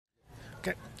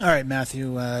Okay. All right,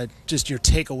 Matthew, just your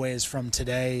takeaways from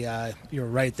today. You were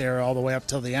right there all the way up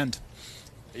till the end.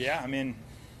 Yeah, I mean,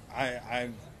 I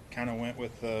kind of went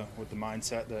with the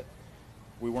mindset that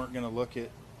we weren't going to look at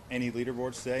any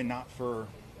leaderboards today, not for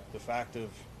the fact of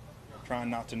trying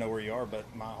not to know where you are, but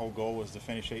my whole goal was to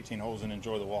finish 18 holes and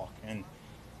enjoy the walk. And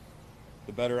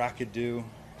the better I could do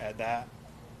at that,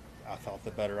 I thought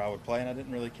the better I would play, and I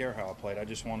didn't really care how I played. I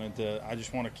just want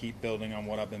to keep building on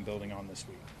what I've been building on this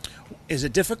week. Is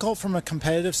it difficult from a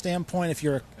competitive standpoint, if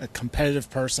you're a competitive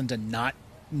person, to not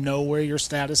know where your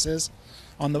status is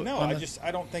on the? No,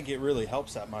 I don't think it really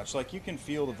helps that much. Like, you can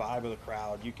feel the vibe of the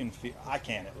crowd. You can feel. I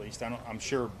can, at least. I'm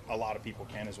sure a lot of people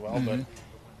can as well. Mm-hmm.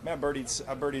 But man,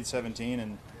 I birdied 17,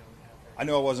 and I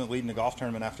knew I wasn't leading the golf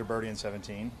tournament after birdieing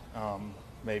 17.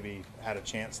 Maybe had a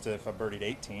chance to if I birdied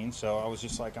 18. So I was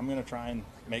just like, I'm going to try and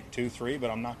make 2-3, but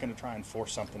I'm not going to try and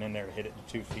force something in there to hit it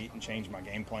to 2 feet and change my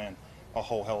game plan a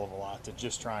whole hell of a lot to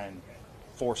just try and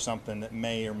force something that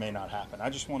may or may not happen. I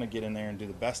just want to get in there and do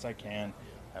the best I can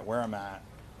at where I'm at,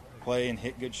 play and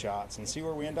hit good shots, and see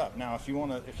where we end up. Now, if you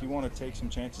want to take some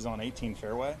chances on 18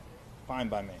 fairway, fine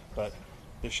by me. But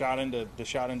the shot into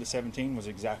 17 was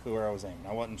exactly where I was aiming.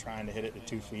 I wasn't trying to hit it to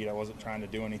 2 feet. I wasn't trying to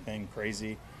do anything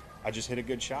crazy. I just hit a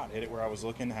good shot, hit it where I was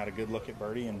looking, had a good look at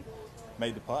birdie, and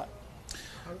made the putt.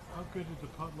 How good did the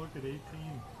putt look at 18?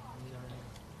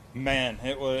 Man,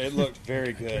 it looked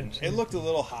very good. It looked a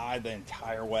little high the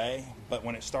entire way, but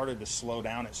when it started to slow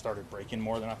down, it started breaking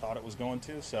more than I thought it was going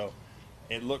to. So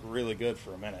it looked really good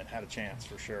for a minute. Had a chance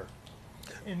for sure.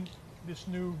 And this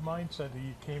new mindset that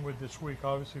you came with this week,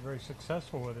 obviously very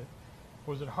successful with it.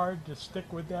 Was it hard to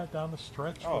stick with that down the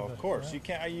stretch? Oh, of course.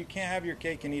 Yeah? You can't have your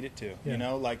cake and eat it too. Yeah. You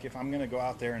know, like if I'm going to go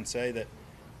out there and say that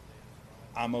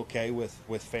I'm okay with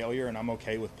failure and I'm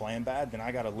okay with playing bad, then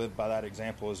I got to live by that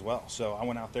example as well. So I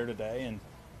went out there today and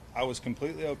I was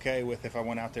completely okay with if I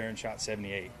went out there and shot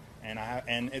 78.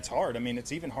 And it's hard. I mean,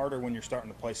 it's even harder when you're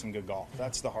starting to play some good golf.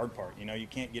 That's the hard part. You know, you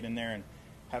can't get in there and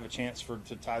have a chance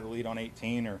to tie the lead on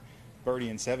 18 or birdie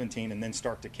in 17 and then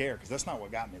start to care, because that's not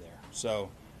what got me there. So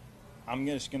I'm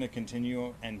just going to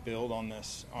continue and build on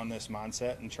this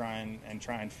mindset and try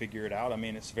and figure it out. I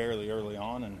mean, it's fairly early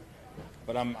on,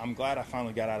 but I'm glad I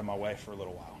finally got out of my way for a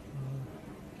little while.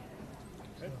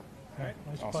 All right.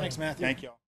 Nice Awesome. play. Thanks, Matthew. Thank you all.